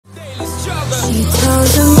She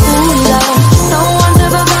tells him, ooh, love, no one's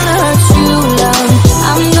ever gonna hurt you, love.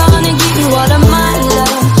 I'm gonna give you all of my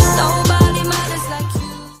love. Nobody matters like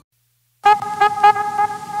you.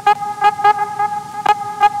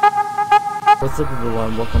 What's up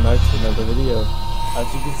everyone, welcome back to another video. As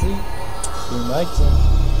you can see, Team Maxim.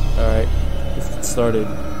 Alright, let's get started.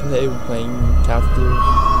 Today we're playing Captive.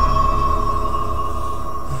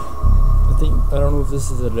 I don't know if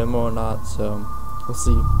this is a demo or not, so we'll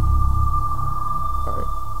see. Alright,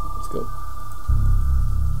 let's go.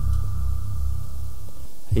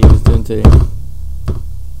 How you guys doing today?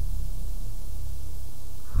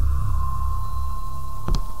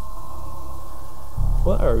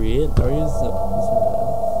 What are we in? Are you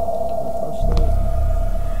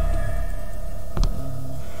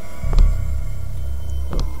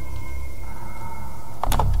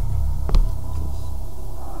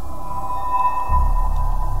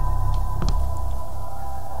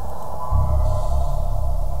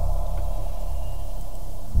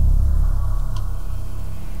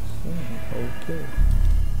okay.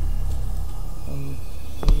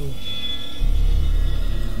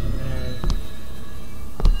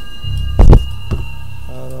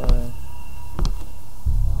 How do I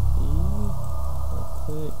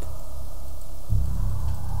click?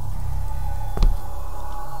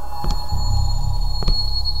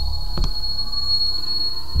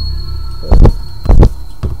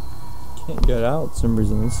 Can't get out for some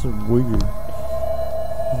reason. This is weird.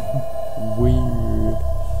 Weird.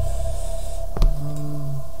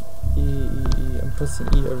 I'm pressing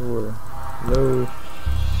E everywhere. Low.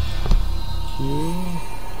 Q.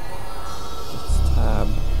 It's tab.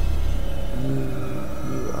 U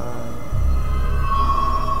I.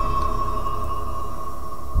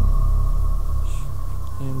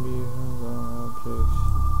 Can be on objects.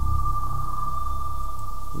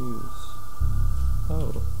 Use.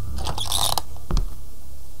 Oh.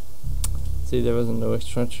 See, there wasn't no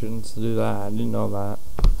instructions to do that. I didn't know that.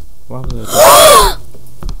 What was it?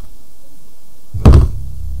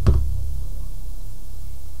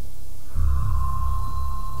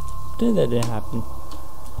 That didn't happen.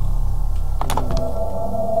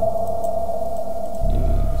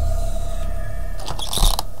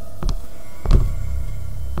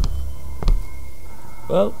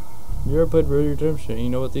 Well, you're put Red Redemption. You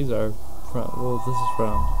know what these are from? Well, this is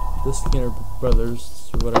from the Skinner Brothers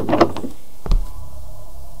or whatever.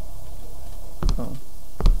 Oh,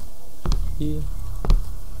 E.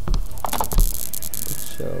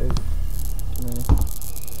 Bookshelf.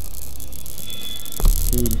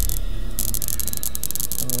 Dude.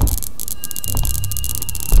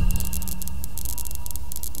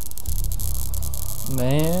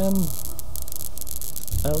 Man,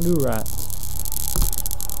 I don't do rats.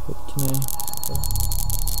 What can I?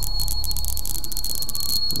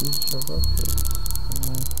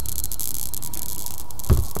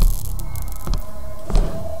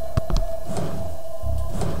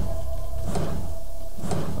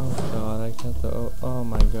 Oh God, I can't. Oh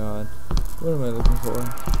my God, what am I looking for?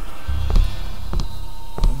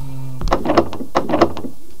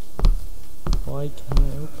 Why can't I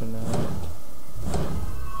open that?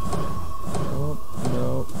 Oh, no,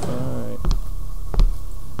 alright.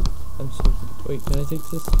 I'm so... Wait, can I take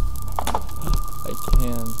this? I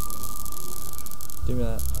can. Give me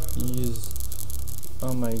that. Use.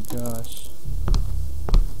 Oh my gosh.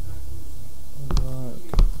 Oh, look.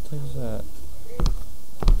 What is that?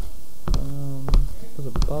 There's a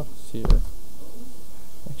box here.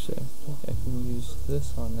 Actually, I think I can use this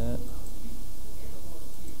on that.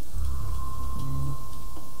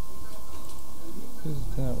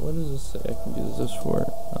 What does this say I can use this for?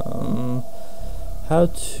 How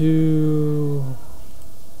to...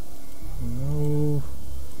 No...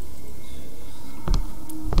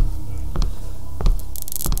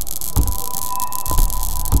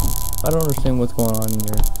 I don't understand what's going on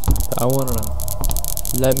here. I want to know.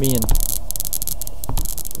 Let me in.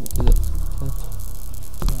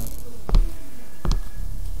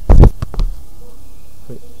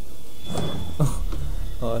 Wait.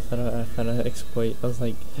 Oh, I found an exploit. I was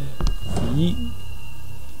like, yeet.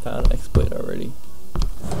 Found an exploit already.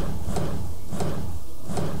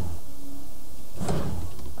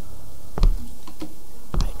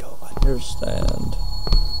 I don't understand.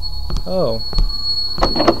 Oh.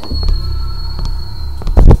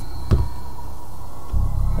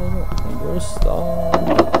 I don't understand.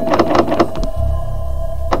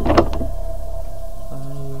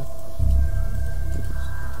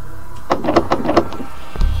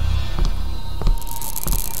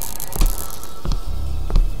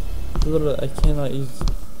 Literally, I cannot use.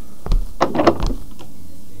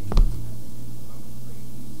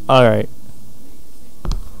 Alright.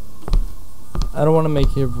 I don't want to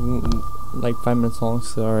make it like 5 minutes long,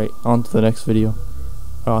 so alright, on to the next video.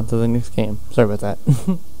 Or on to the next game. Sorry about that.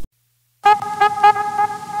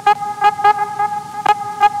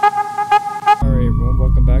 Alright everyone,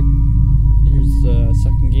 welcome back. Here's the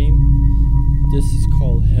second game. This is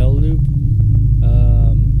called Hell Loop.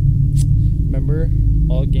 Remember,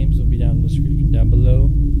 all games will be down in the description down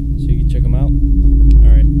below, so you can check them out.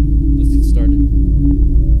 Alright, let's get started.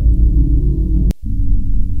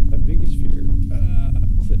 My biggest fear,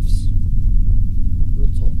 cliffs. Real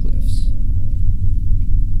tall cliffs.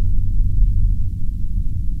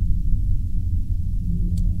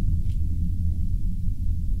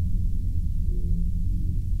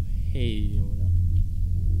 Hey, you know.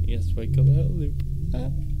 Yes, wake up, Hell Loop.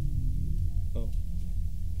 Ah. Oh.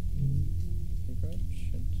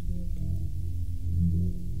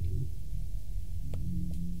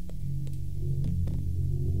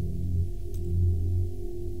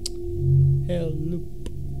 Hell Loop.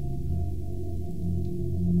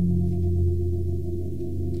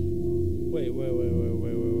 Wait.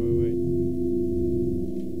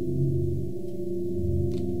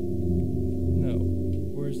 No.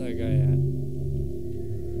 Where's that guy at?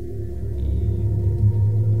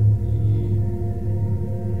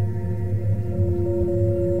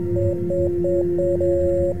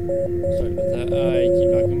 Sorry about that. I keep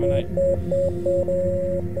knocking my night.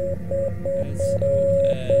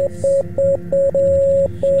 SOS.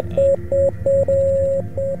 Shut up.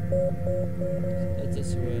 That's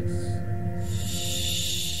SOS.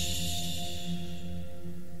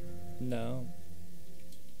 No.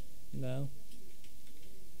 No.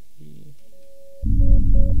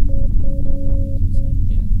 What's that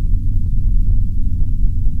again?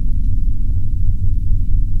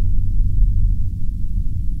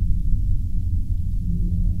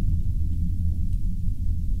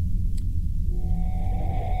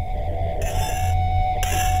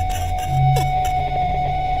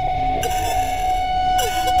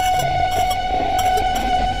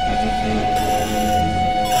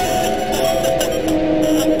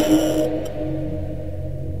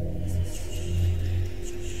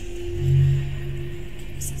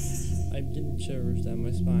 I'm getting shivers down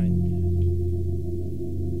my spine.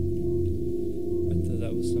 I thought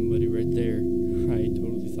that was somebody right there. I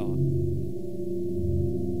totally thought.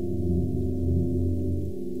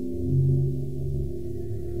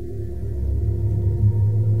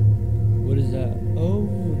 What is that? Oh.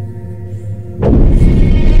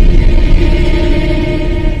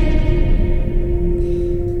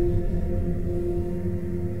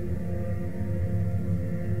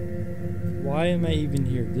 Why am I even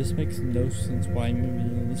here? This makes no sense why I'm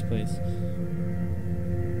even in this place.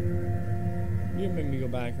 You're gonna make me go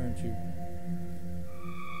back, aren't you?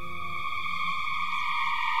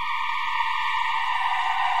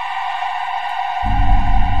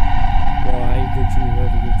 Why would you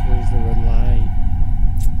ever go towards the red light?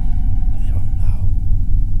 I don't know.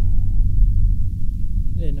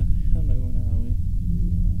 I'm not going that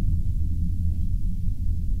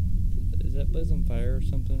way. Is that place on fire or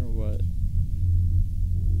something, or what?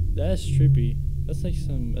 That's trippy. That's like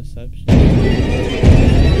some Inception.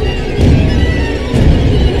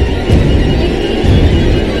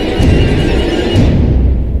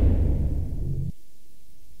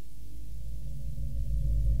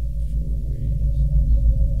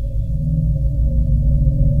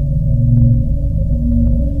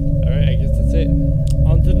 Alright, I guess that's it.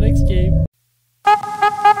 On to the next game. Hey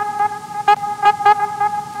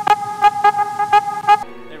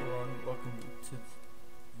everyone, welcome to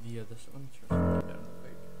the other side. Let me turn something down real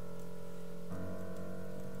quick.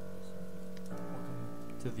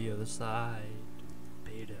 Welcome to the other side.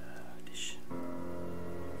 Beta edition.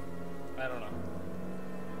 I don't know.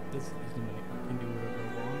 This is the night. I can do whatever I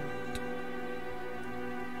want.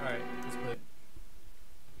 Alright, let's play.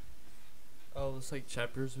 Oh, looks like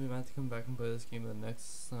chapters. We might have to come back and play this game the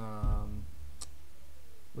next, what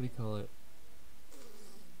do you call it?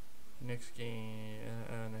 Next game,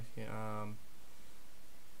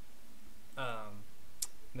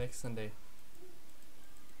 next Sunday.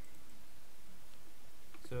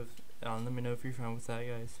 So, let me know if you're fine with that,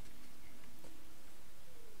 guys.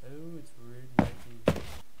 Oh, it's really lucky.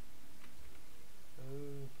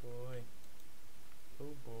 Oh boy.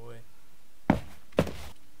 Oh boy.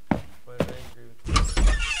 Why did I agree with this?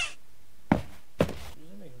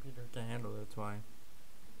 Usually my computer can handle it, that's why.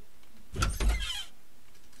 Yeah,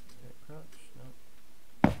 crouch, no.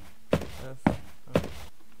 F, okay.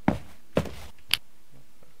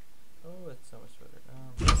 Oh, that's so much better.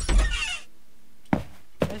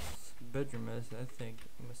 Nice bedroom, I think.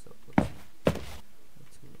 Myself.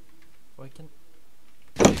 Let's see. Why can't...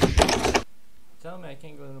 Tell me I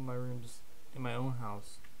can't go into my rooms in my own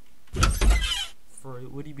house. For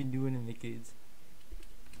what have you been doing in the kids?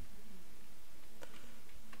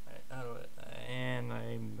 How do I... And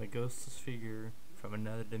I'm a ghostless figure from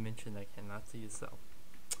another dimension that cannot see itself.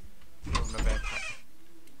 From a vampire.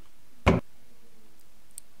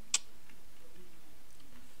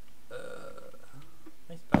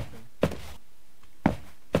 Nice bathroom.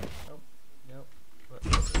 Oh, yep. What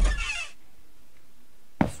is it?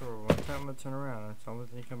 So one time I'm gonna turn around and someone's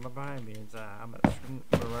gonna come up behind me and say, I'm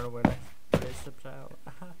gonna run away next to the stepchild.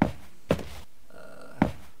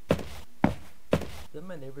 Is that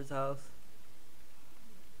my neighbor's house?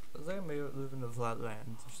 Looks like I may live in the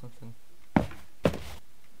flatlands or something.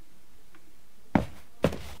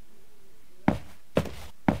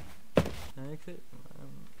 Can I exit?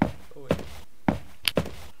 Oh wait.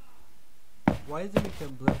 Why does it make a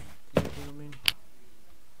blur? You know what I mean?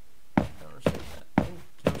 I don't understand that. Oh,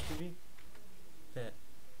 Couch TV? Bet.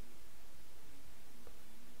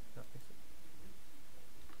 No,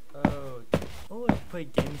 exit. Oh, I play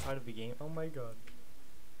game inside of a game. Oh my god.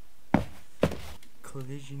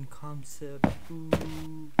 Collision concept.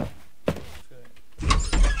 Ooh.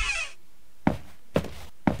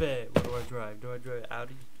 Bet. What do I drive? Do I drive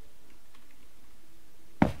Audi?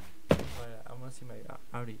 I want to see my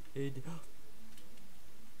Audi.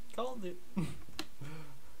 Called it.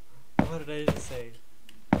 What did I just say?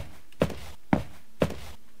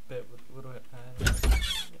 Bet. What do I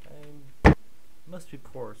must be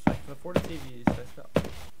poor, so I can afford a TV, so I stop.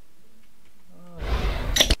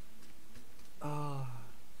 Oh,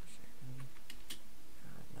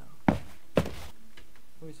 God, no.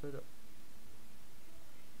 Wait, so here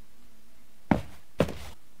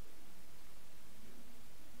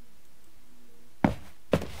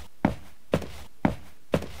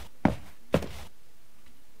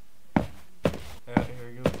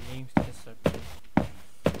we go with the games deception.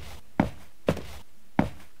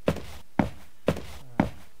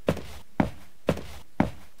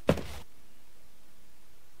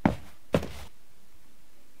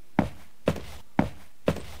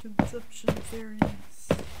 Conception theories.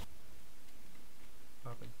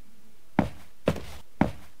 Popping.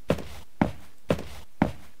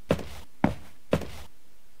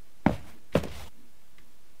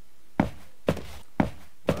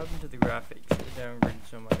 What happened to the graphics? It downgraded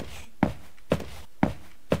so much.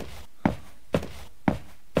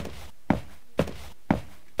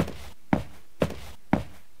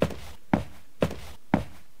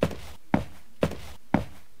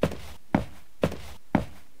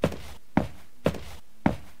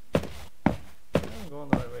 Going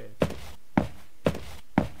the right way.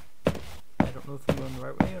 I don't know if I'm going the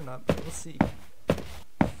right way or not, but we'll see.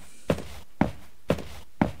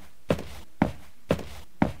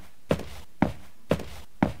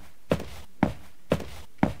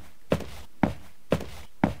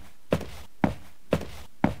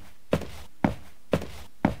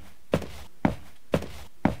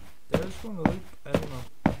 Did I just go in the loop? I don't know.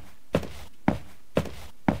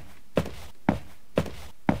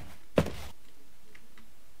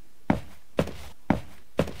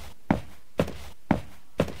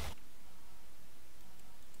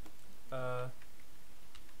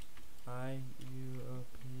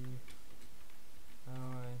 I-U-O-P. How do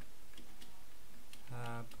I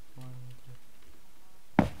have one?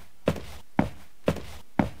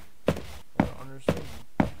 I don't understand.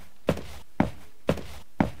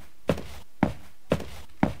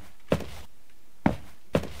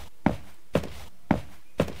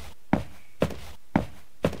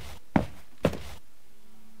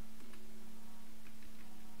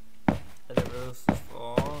 I never noticed this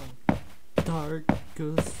long. Dark,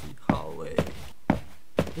 ghostly hallway.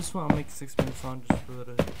 This one I'll make 6 minutes long just for a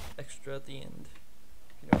little extra at the end.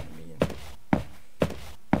 You know what I mean?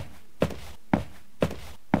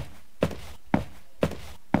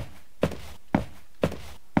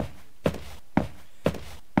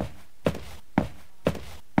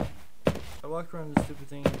 I walked around this stupid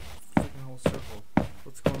thing in a freaking whole circle.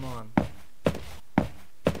 What's going on?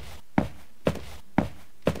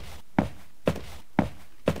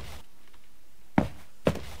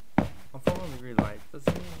 I'm following the green light.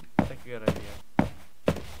 Doesn't seem like a good idea.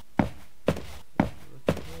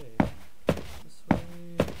 Which way? This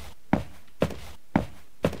way.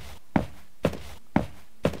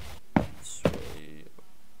 This way.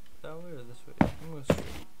 That way or this way? I'm going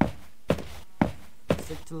straight.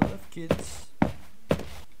 Stick to the left, kids.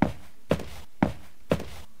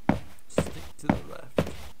 Stick to the left.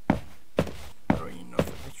 I don't even know if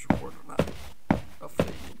I missed record or not. Hopefully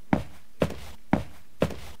I did.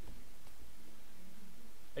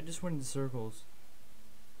 I I just went in circles.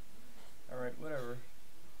 Alright, whatever.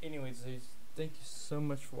 Anyways, guys, thank you so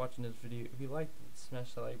much for watching this video. If you liked it,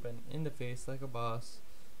 smash the like button in the face like a boss.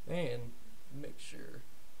 And make sure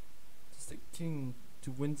to stick tuned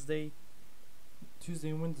to Tuesday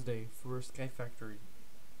and Wednesday for Sky Factory.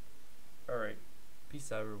 Alright,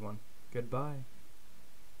 peace out everyone. Goodbye.